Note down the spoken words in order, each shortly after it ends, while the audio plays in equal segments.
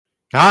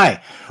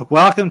Hi,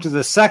 welcome to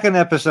the second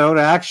episode.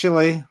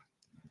 Actually,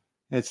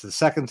 it's the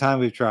second time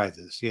we've tried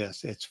this.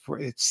 Yes, it's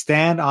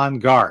Stand on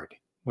Guard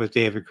with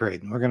David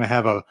Creighton. We're going to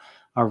have a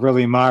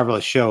really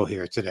marvelous show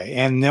here today.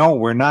 And no,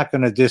 we're not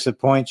going to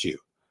disappoint you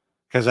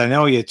because I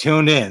know you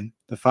tuned in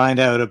to find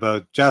out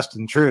about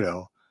Justin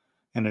Trudeau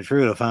and the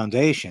Trudeau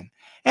Foundation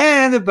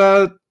and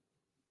about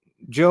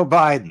Joe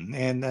Biden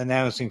and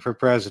announcing for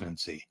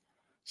presidency.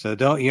 So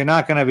you're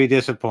not going to be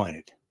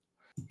disappointed.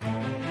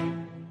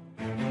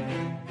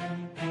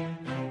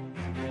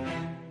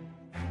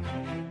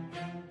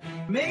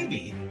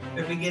 Maybe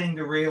they're beginning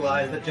to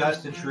realize that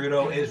Justin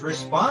Trudeau is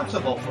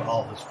responsible for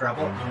all this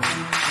trouble.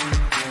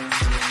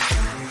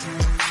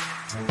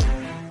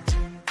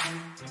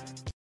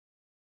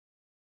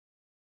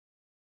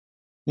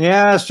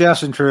 Yes,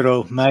 Justin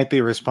Trudeau might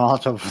be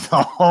responsible for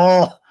the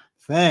whole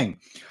thing.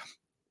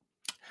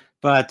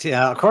 But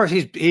of course,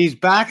 he's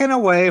backing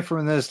away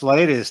from this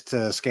latest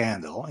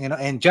scandal,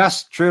 and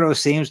Justin Trudeau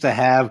seems to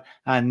have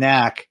a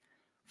knack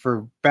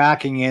for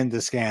backing into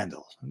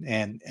scandals.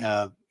 And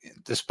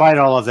despite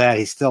all of that,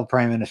 he's still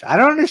prime minister. I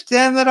don't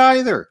understand that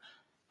either,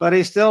 but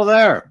he's still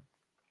there.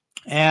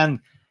 And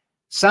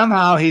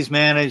somehow he's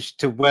managed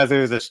to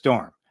weather the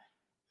storm.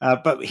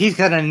 But he's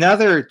got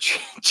another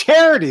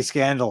charity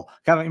scandal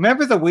coming.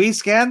 Remember the We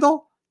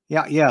scandal?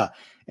 Yeah.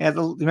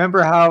 And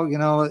remember how,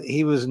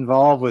 he was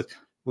involved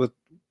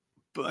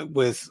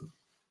with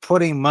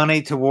putting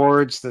money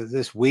towards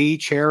this We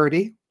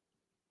charity?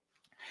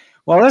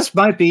 Well, this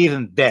might be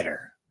even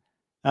better.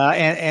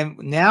 And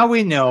now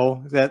we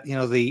know that,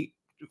 the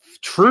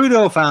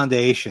Trudeau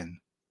Foundation,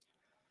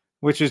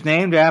 which is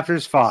named after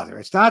his father.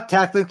 It's not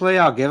technically,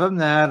 I'll give him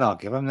that.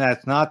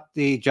 It's not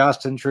the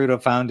Justin Trudeau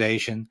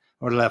Foundation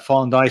or La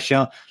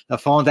Fondation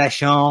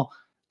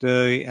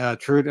de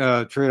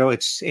Trudeau.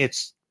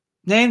 It's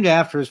named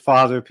after his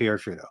father, Pierre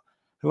Trudeau,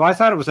 who I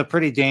thought was a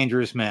pretty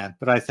dangerous man,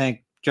 but I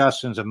think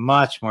Justin's a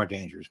much more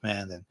dangerous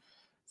man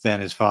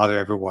than his father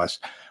ever was.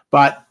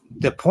 But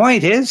the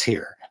point is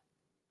here,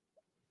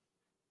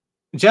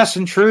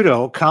 Justin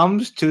Trudeau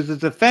comes to the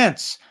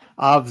defense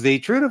of the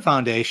Trudeau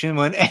Foundation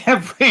when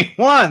every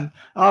one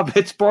of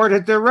its board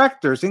of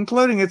directors,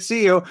 including its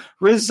CEO,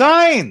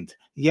 resigned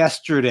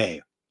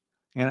yesterday.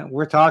 And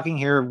we're talking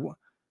here,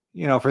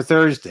 for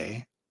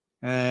Thursday.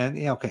 And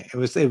okay, it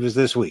was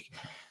this week.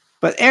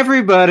 But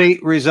everybody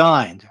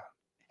resigned.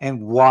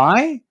 And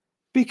why?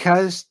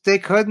 Because they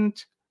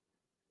couldn't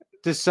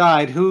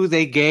decide who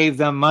they gave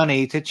the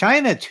money to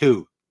China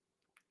to.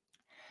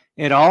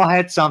 It all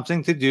had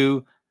something to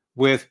do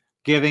with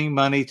giving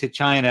money to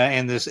China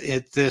and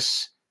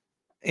this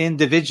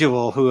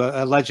individual who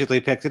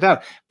allegedly picked it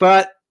up.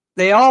 But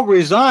they all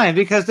resigned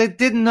because they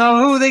didn't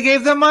know who they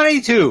gave the money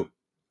to.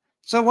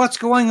 So what's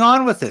going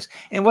on with this?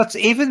 And what's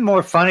even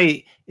more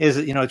funny is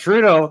that,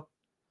 Trudeau,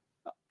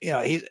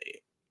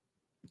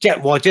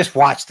 just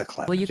watch the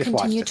clip. Will you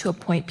continue to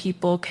appoint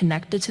people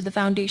connected to the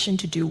foundation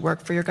to do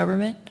work for your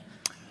government?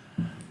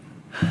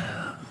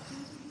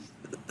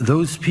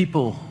 Those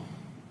people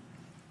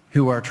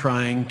who are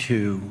trying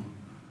to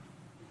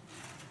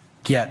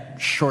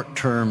get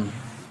short-term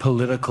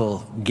political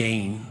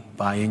gain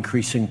by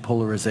increasing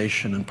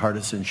polarization and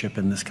partisanship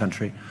in this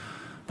country,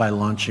 by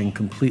launching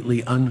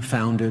completely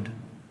unfounded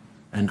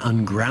and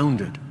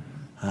ungrounded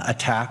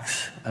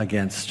attacks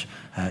against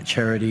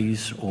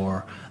charities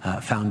or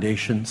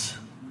foundations,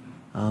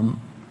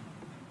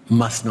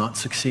 must not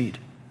succeed.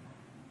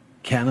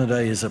 Canada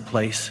is a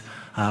place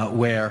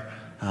where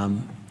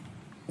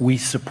we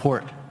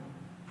support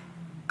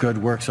good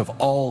works of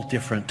all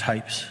different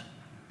types,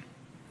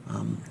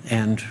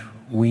 and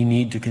we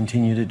need to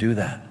continue to do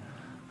that.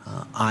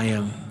 I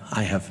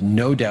have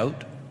no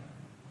doubt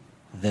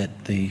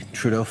that the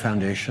Trudeau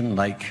Foundation,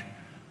 like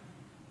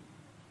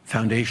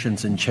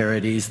foundations and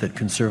charities that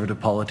conservative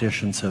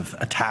politicians have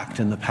attacked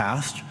in the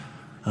past,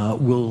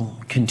 will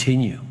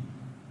continue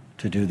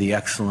to do the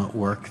excellent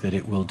work that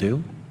it will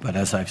do. But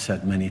as I've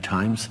said many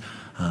times,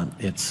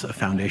 it's a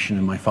foundation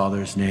in my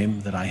father's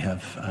name that I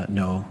have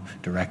no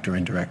direct or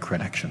indirect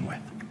connection with.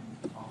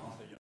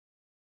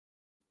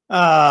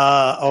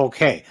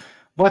 Okay.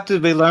 What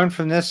did we learn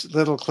from this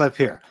little clip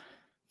here?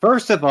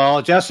 First of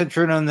all, Justin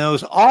Trudeau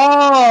knows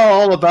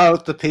all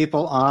about the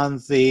people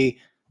on the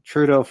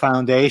Trudeau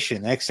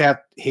Foundation,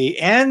 except he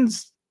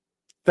ends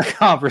the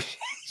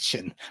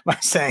conversation by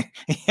saying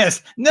he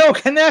has no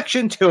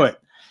connection to it.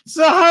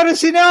 So how does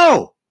he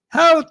know?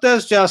 How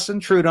does Justin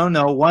Trudeau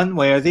know one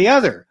way or the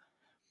other,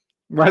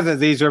 whether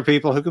these are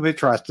people who can be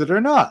trusted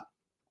or not?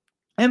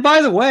 And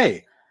by the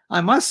way,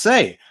 I must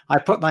say, I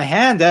put my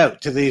hand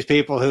out to these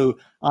people who,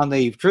 on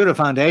the Trudeau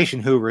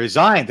Foundation, who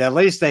resigned. At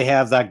least they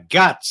have the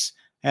guts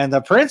and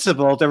the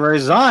principle to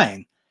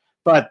resign.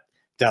 But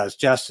does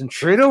Justin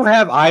Trudeau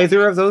have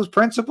either of those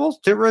principles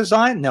to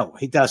resign? No,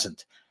 he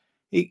doesn't.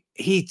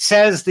 He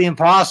says the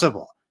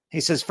impossible.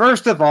 He says,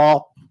 first of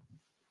all,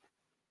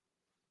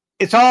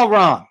 it's all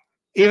wrong,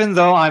 even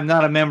though I'm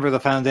not a member of the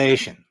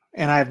foundation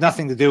and I have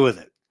nothing to do with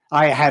it.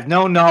 I have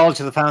no knowledge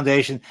of the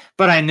foundation,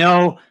 but I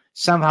know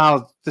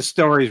somehow the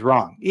story's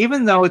wrong,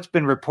 even though it's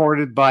been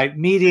reported by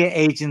media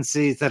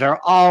agencies that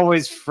are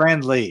always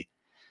friendly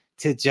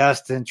to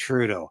Justin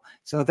Trudeau.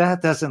 So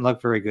that doesn't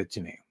look very good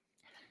to me.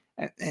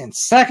 And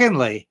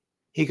secondly,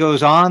 he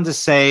goes on to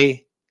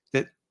say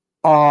that,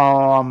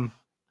 I'm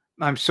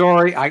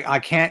sorry, I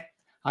can't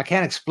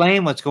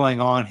explain what's going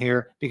on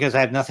here because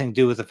I have nothing to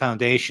do with the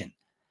foundation.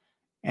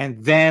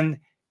 And then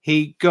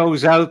he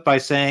goes out by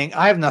saying,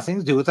 I have nothing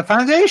to do with the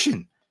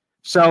foundation.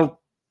 So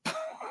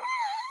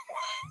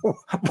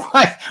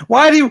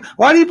why do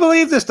you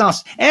believe this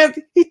nonsense?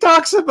 And he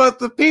talks about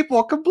the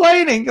people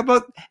complaining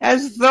about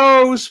as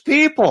those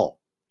people.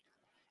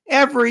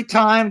 Every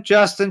time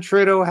Justin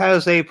Trudeau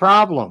has a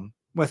problem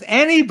with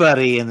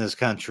anybody in this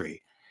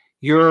country,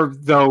 you're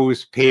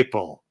those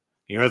people.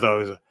 You're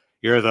those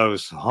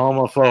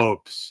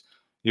homophobes.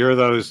 You're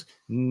those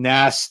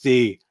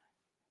nasty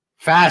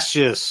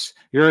fascists.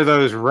 You're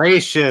those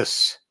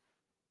racists.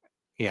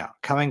 Yeah,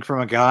 coming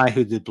from a guy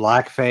who did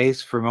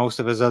blackface for most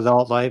of his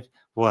adult life,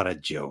 what a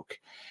joke.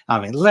 I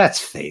mean, let's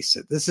face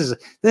it.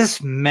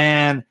 This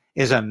man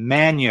is a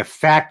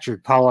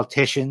manufactured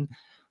politician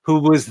who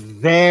was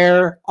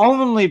there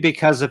only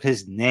because of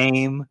his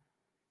name.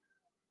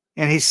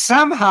 And he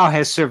somehow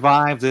has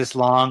survived this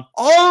long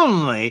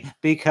only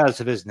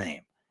because of his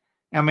name.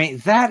 I mean,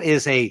 that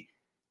is a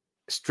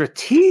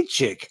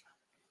strategic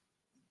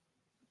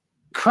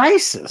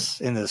crisis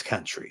in this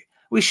country.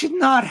 We should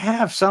not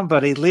have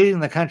somebody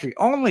leading the country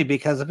only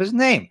because of his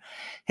name.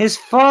 His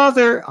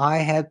father, I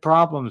had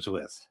problems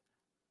with,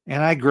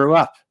 and I grew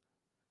up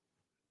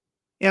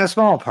in a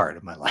small part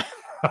of my life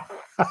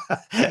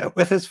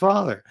with his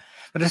father.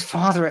 But his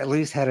father at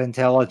least had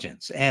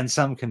intelligence and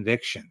some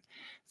conviction.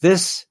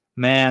 This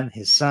man,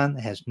 his son,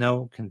 has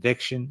no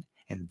conviction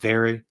and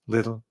very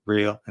little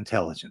real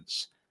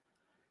intelligence.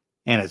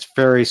 And it's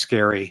very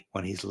scary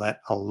when he's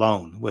let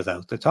alone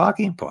without the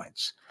talking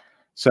points.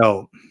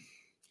 So,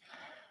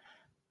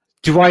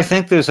 do I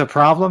think there's a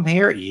problem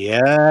here?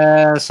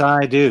 Yes,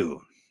 I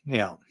do.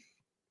 Yeah.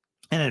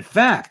 And in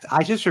fact,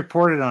 I just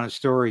reported on a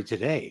story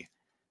today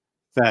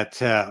that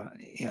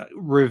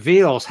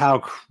reveals how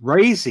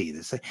crazy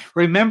this thing.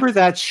 Remember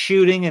that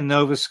shooting in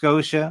Nova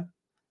Scotia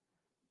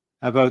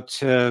about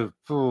 3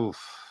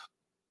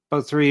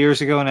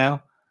 years ago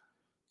now?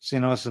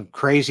 So, some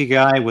crazy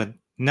guy went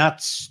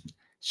nuts,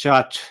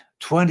 shot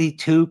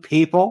 22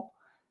 people.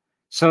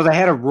 So they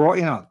had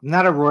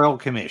not a royal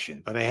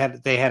commission, but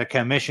they had a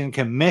commission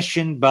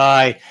commissioned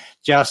by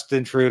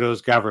Justin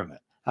Trudeau's government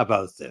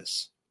about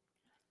this.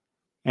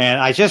 And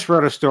I just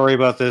wrote a story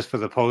about this for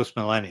the Post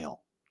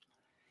Millennial.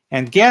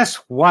 And guess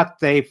what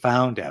they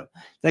found out?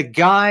 The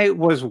guy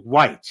was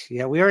white.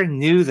 Yeah, we already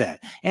knew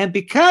that. And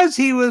because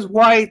he was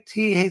white,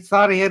 he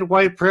thought he had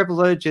white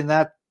privilege, and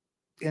that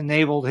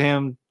enabled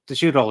him to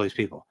shoot all these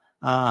people.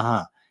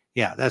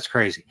 Yeah, that's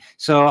crazy.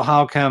 So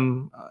how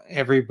come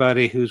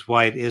everybody who's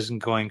white isn't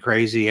going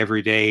crazy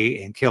every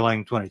day and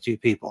killing 22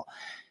 people?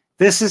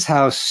 This is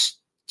how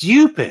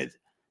stupid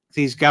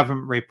these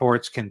government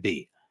reports can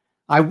be.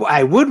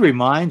 I would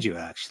remind you,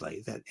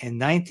 actually, that in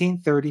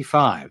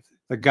 1935,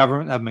 the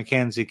government of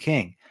Mackenzie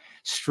King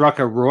struck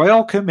a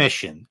royal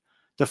commission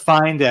to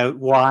find out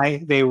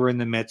why they were in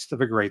the midst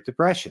of a Great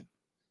Depression.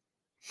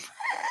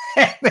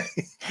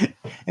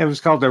 It was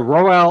called the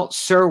Royal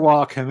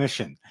Surwa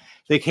Commission.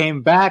 They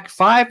came back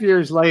 5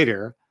 years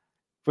later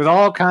with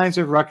all kinds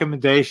of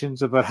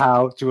recommendations about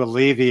how to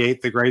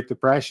alleviate the Great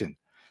Depression.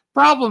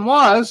 Problem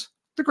was,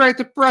 the Great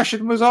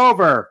Depression was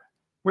over.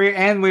 We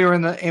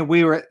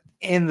were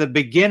in the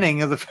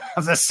beginning of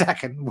the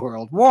Second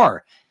World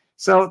War.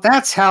 So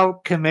that's how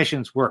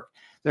commissions work.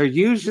 They're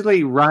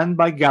usually run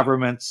by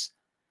governments,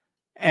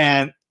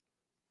 and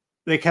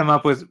they come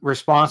up with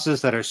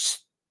responses that are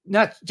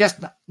not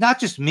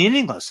just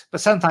meaningless, but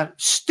sometimes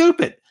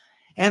stupid.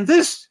 And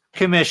this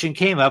commission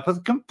came up with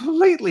a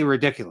completely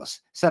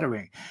ridiculous set of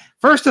things.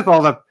 First of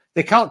all,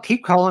 they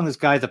keep calling this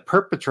guy the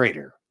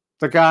perpetrator,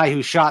 the guy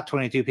who shot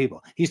 22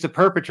 people. He's the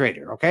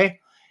perpetrator, okay?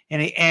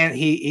 And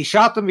he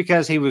shot them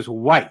because he was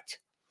white.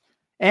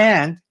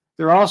 And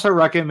they're also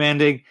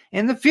recommending,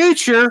 in the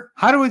future,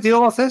 how do we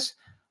deal with this?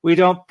 We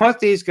don't put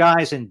these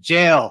guys in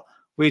jail.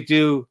 We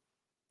do,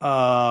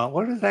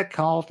 what is that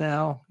called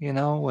now?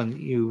 When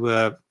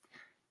you...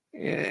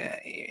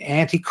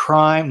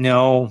 anti-crime?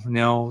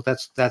 No,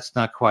 that's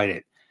not quite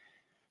it.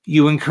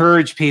 You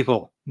encourage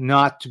people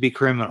not to be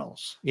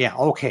criminals. Yeah,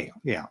 okay,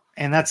 yeah.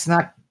 And that's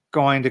not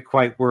going to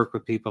quite work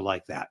with people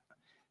like that.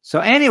 So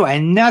anyway,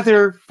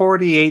 another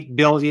 $48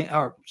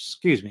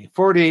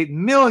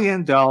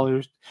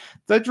 million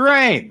the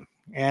drain.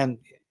 And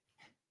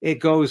it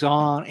goes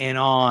on and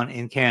on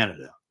in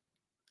Canada.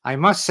 I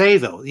must say,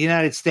 though, the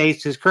United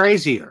States is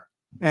crazier.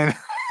 And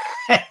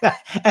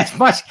as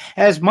much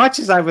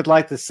as I would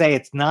like to say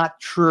it's not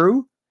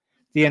true,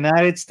 the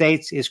United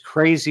States is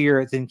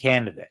crazier than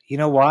Canada. You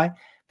know why?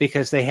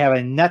 Because they have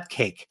a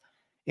nutcake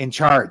in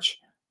charge.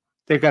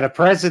 They've got a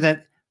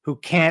president who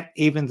can't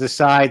even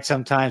decide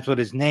sometimes what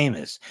his name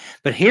is.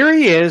 But here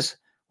he is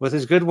with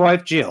his good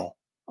wife, Jill,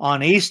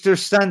 on Easter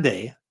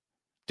Sunday,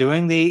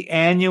 doing the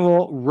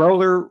annual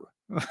roller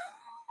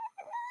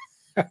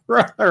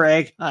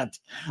egg hunt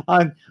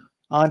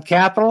on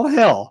Capitol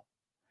Hill,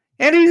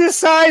 and he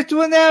decides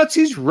to announce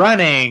he's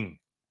running.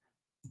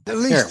 At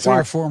least three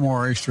or four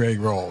more Easter egg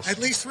rolls. At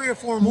least 3 or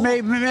 4 more.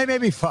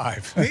 Maybe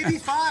 5. Maybe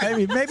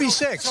 5. maybe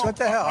 6. So what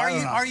the hell?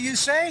 Are you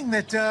saying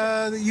that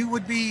you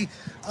would be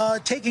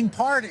taking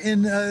part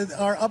in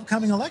our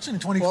upcoming election in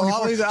 2024?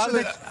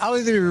 Well, I'll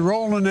either be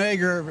rolling an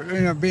egg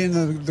or being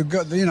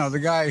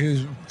the guy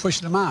who's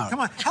pushing them out.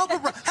 Come on, help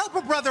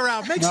a brother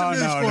out. Make some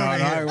news for me.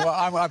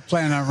 I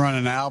plan on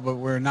running now, but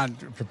we're not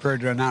prepared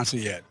to announce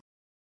it yet.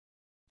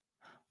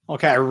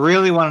 Okay, I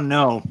really want to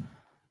know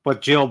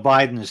what Jill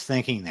Biden is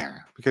thinking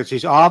there, because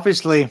she's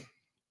obviously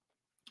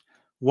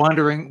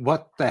wondering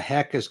what the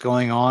heck is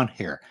going on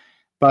here.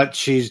 But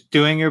she's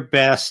doing her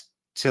best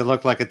to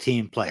look like a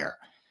team player.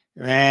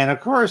 And of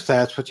course,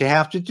 that's what you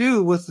have to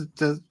do with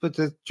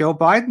the Joe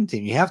Biden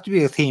team. You have to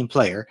be a team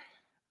player,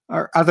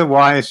 or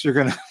otherwise you're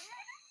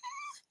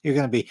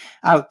gonna be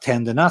out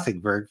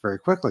 10-0 very, very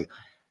quickly.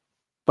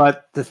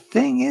 But the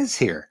thing is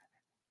here,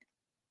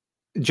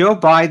 Joe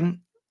Biden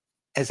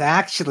has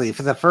actually,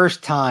 for the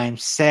first time,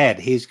 said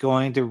he's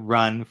going to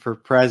run for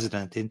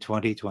president in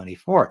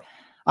 2024.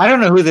 I don't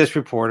know who this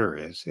reporter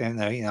is,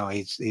 and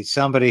he's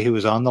somebody who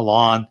was on the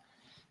lawn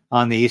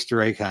on the Easter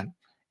egg hunt,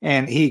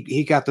 and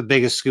he got the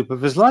biggest scoop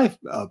of his life,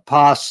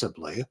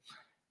 possibly,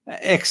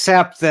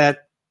 except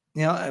that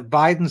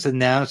Biden's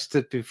announced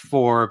it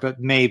before, but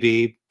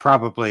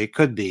probably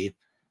could be,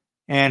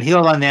 and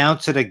he'll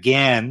announce it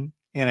again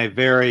in a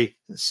very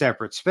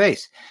separate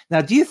space.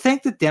 Now, do you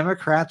think the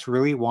Democrats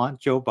really want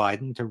Joe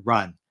Biden to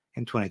run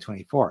in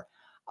 2024?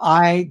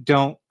 I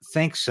don't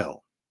think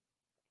so.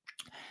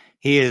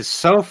 He is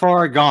so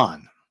far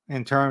gone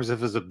in terms of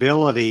his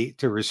ability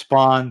to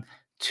respond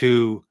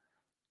to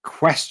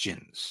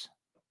questions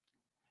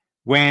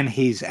when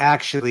he's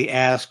actually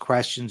asked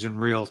questions in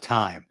real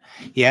time.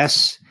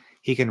 Yes,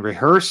 he can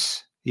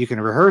rehearse. You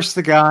can rehearse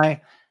the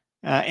guy,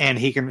 and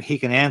he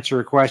can answer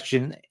a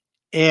question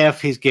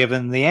if he's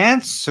given the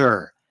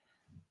answer,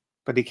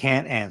 but he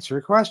can't answer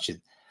a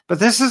question. But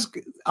this is,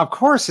 of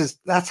course,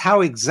 that's how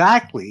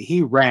exactly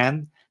he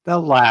ran the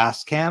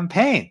last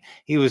campaign.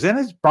 He was in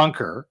his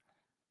bunker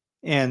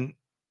in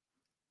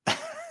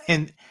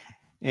his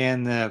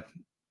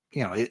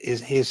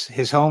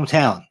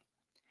hometown,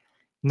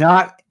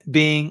 not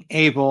being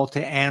able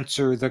to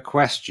answer the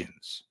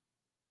questions.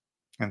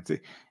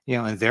 And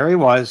and there he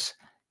was.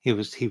 He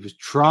was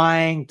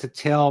trying to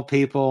tell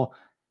people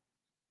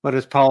what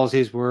his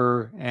policies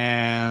were,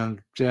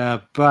 and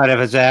but if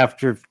it's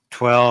after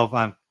 12,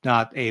 I'm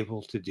not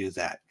able to do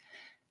that.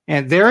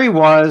 And there he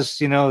was,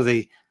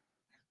 the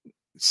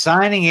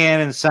signing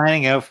in and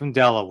signing out from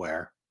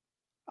Delaware,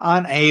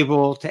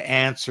 unable to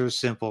answer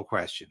simple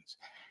questions.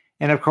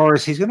 And of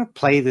course, he's going to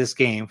play this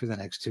game for the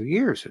next 2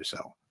 years or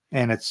so,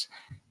 and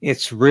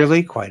it's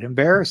really quite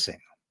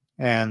embarrassing.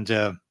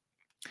 And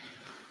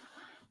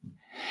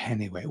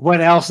anyway,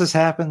 what else has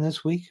happened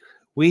this week?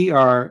 We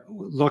are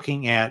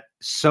looking at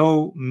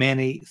so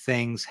many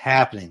things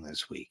happening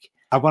this week.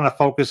 I want to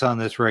focus on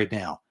this right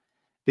now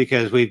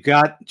because we've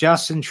got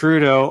Justin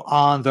Trudeau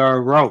on the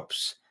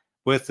ropes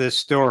with this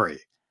story.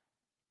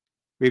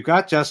 We've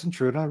got Justin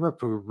Trudeau on the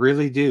ropes. We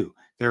really do.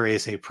 There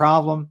is a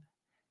problem,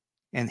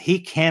 and he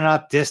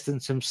cannot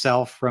distance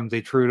himself from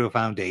the Trudeau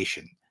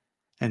Foundation.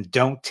 And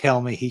don't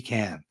tell me he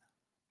can.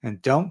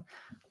 And don't,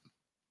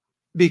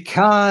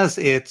 because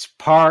it's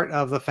part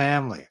of the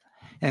family.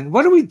 And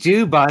what do we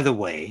do, by the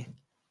way,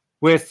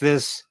 with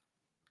this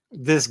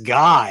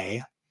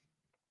guy,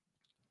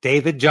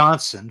 David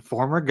Johnston,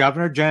 former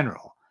Governor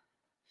General,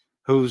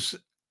 who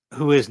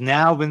has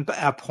now been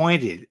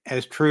appointed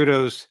as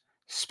Trudeau's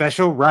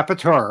special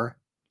rapporteur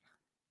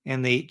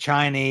in the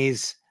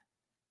Chinese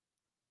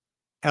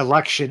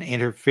election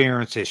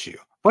interference issue?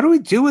 What do we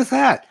do with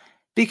that?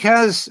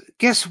 Because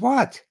guess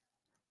what?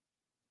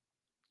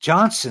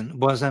 Johnston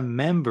was a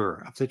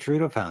member of the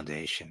Trudeau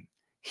Foundation.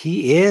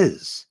 He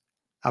is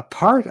a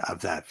part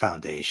of that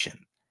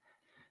foundation.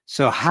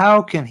 So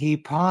how can he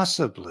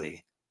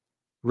possibly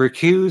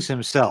recuse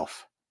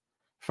himself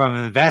from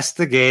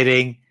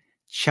investigating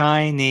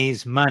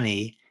Chinese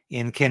money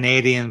in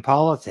Canadian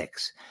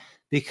politics?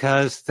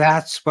 Because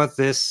that's what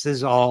this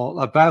is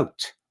all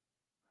about.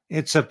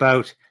 It's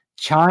about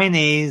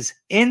Chinese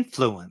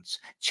influence,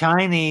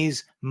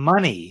 Chinese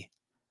money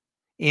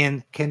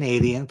in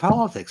Canadian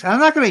politics. I'm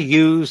not going to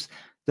use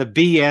the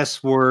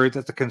BS word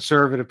that the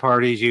Conservative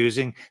Party is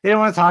using. They don't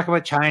want to talk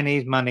about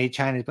Chinese money,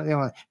 but they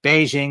want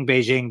Beijing,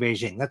 Beijing,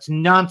 Beijing. That's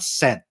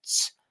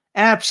nonsense.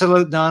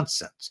 Absolute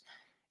nonsense.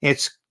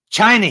 It's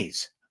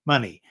Chinese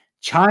money,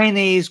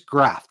 Chinese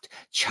graft,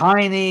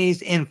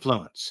 Chinese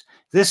influence.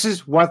 This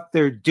is what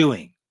they're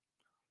doing.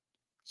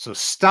 So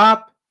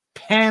stop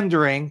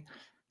pandering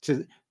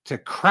to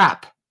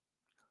crap.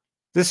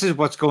 This is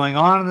what's going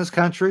on in this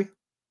country.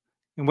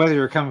 And whether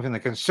you're coming from the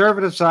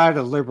conservative side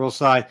or the liberal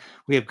side,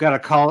 we have got to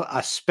call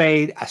a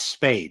spade a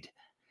spade.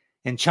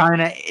 And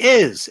China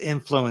is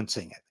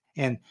influencing it.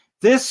 And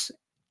this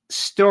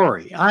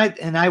story,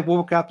 I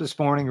woke up this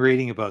morning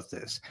reading about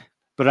this,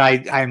 but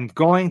I'm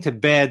going to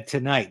bed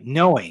tonight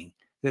knowing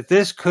that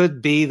this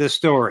could be the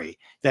story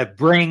that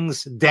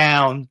brings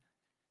down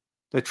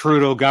the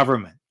Trudeau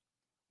government.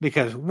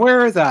 Because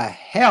where the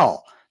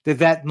hell did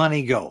that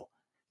money go?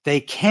 They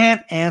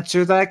can't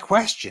answer that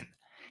question.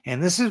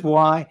 And this is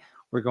why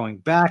we're going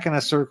back in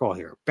a circle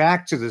here,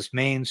 back to this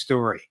main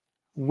story.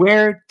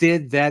 Where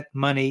did that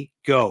money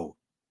go?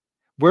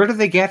 Where did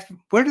they get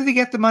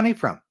the money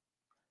from?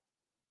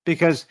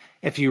 Because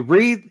if you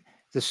read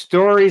the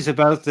stories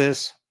about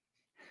this,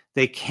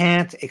 they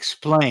can't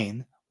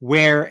explain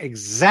where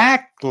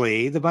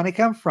exactly the money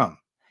comes from.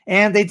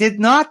 And they did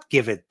not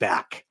give it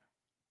back,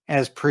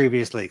 as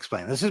previously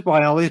explained. This is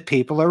why all these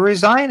people are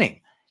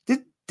resigning.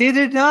 They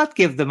did not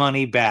give the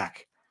money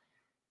back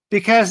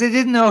because they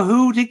didn't know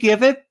who to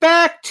give it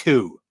back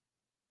to.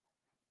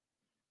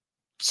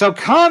 So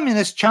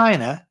communist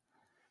China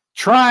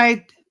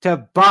tried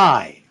to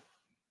buy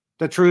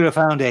the Trudeau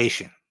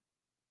Foundation.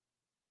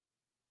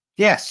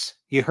 Yes,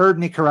 you heard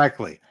me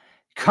correctly.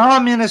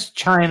 Communist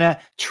China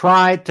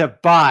tried to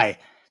buy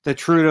the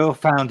Trudeau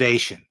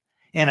Foundation.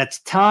 And it's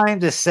time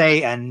to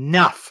say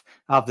enough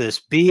of this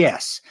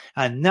BS,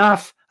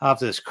 enough of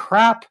this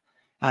crap,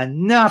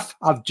 enough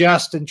of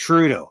Justin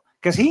Trudeau,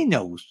 because he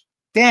knows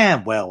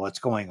damn well what's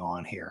going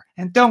on here.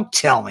 And don't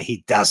tell me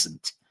he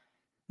doesn't.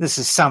 This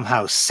is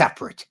somehow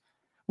separate.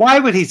 Why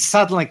would he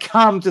suddenly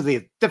come to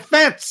the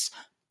defense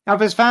of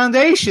his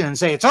foundation and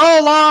say it's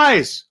all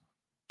lies?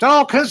 It's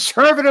all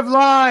conservative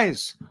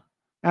lies.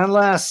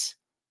 Unless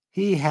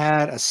he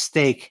had a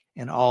stake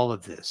in all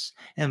of this.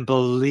 And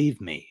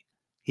believe me,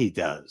 he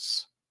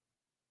does.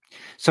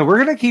 So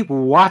we're going to keep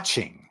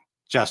watching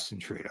Justin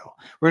Trudeau.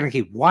 We're going to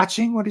keep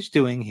watching what he's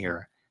doing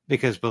here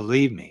because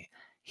believe me,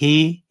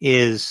 he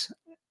is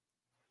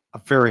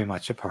very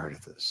much a part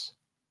of this.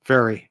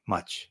 Very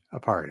much a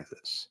part of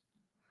this.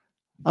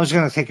 I'm just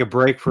going to take a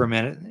break for a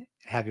minute and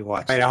have you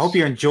watch. Right, I hope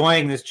you're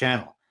enjoying this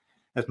channel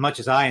as much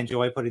as I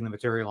enjoy putting the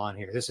material on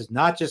here. This is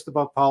not just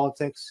about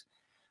politics.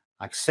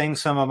 I sing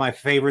some of my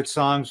favorite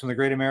songs from the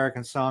Great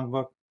American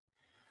Songbook.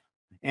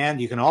 And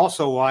you can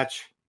also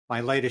watch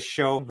my latest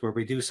show where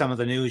we do some of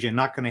the news you're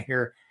not going to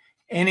hear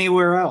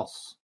anywhere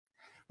else.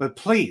 But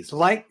please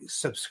like,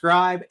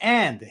 subscribe,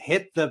 and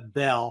hit the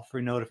bell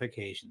for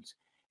notifications.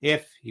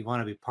 If you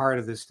want to be part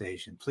of this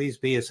station, please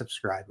be a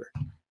subscriber.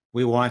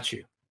 We want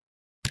you.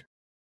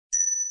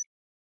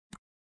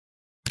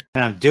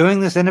 And I'm doing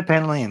this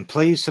independently, and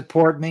please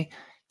support me.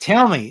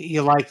 Tell me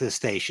you like this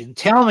station.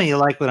 Tell me you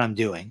like what I'm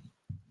doing,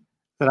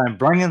 that I'm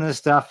bringing this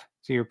stuff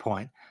to your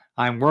point.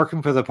 I'm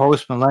working for the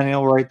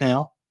Post-Millennial right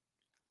now.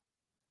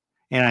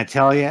 And I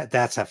tell you,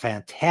 that's a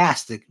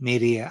fantastic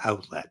media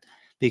outlet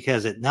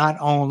because it not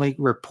only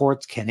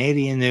reports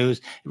Canadian news,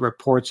 it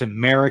reports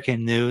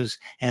American news,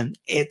 and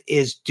it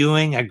is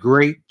doing a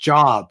great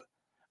job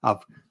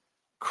of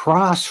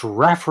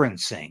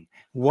cross-referencing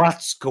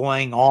what's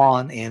going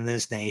on in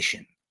this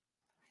nation.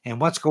 And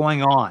what's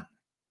going on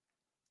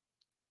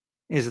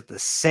is that the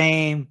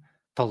same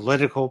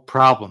political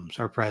problems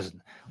are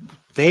present.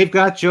 They've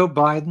got Joe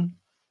Biden.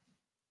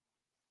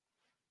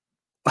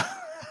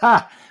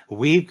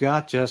 We've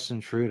got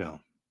Justin Trudeau.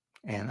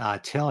 And I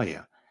tell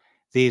you,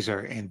 these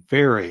are in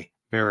very,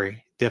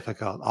 very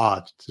difficult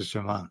odds to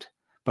surmount.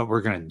 But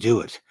we're going to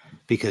do it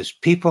because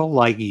people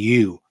like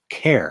you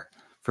care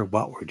for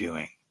what we're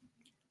doing.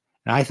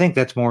 And I think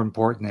that's more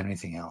important than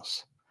anything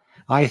else.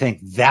 I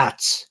think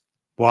that's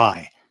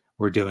why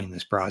we're doing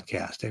this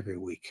broadcast every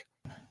week.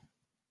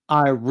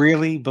 I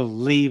really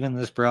believe in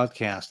this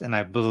broadcast, and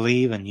I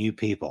believe in you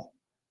people.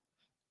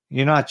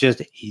 You're not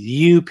just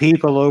you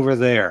people over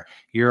there.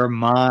 You're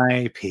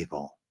my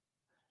people.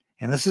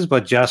 And this is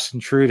what Justin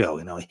Trudeau,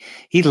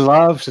 he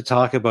loves to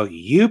talk about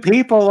you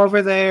people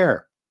over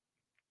there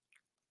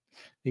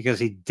because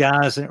he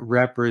doesn't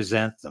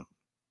represent them.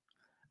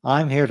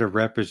 I'm here to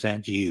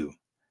represent you,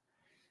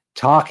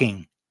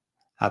 talking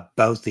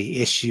about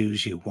the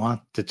issues you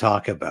want to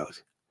talk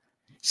about,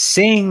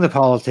 seeing the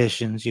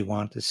politicians you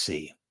want to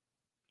see,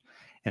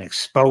 and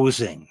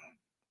exposing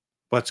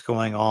what's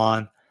going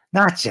on,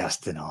 not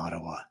just in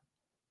Ottawa,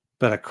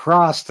 but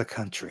across the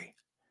country.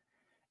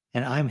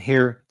 And I'm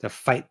here to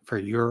fight for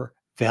your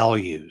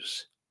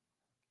values,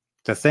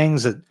 the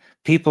things that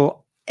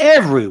people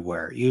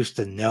everywhere used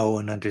to know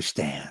and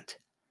understand.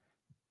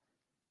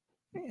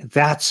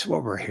 That's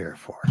what we're here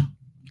for.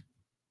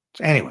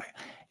 So anyway,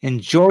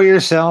 enjoy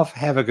yourself.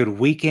 Have a good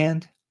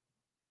weekend.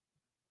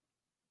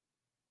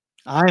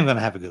 I'm going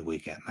to have a good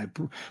weekend.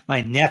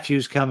 My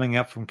nephew's coming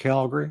up from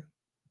Calgary.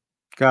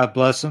 God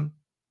bless him.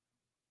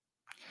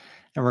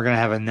 And we're going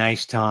to have a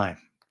nice time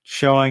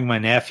showing my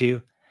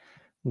nephew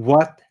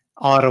what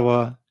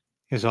Ottawa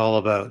is all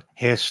about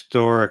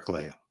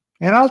historically.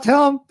 And I'll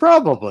tell him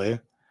probably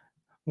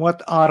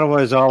what Ottawa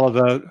is all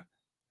about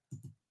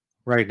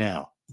right now.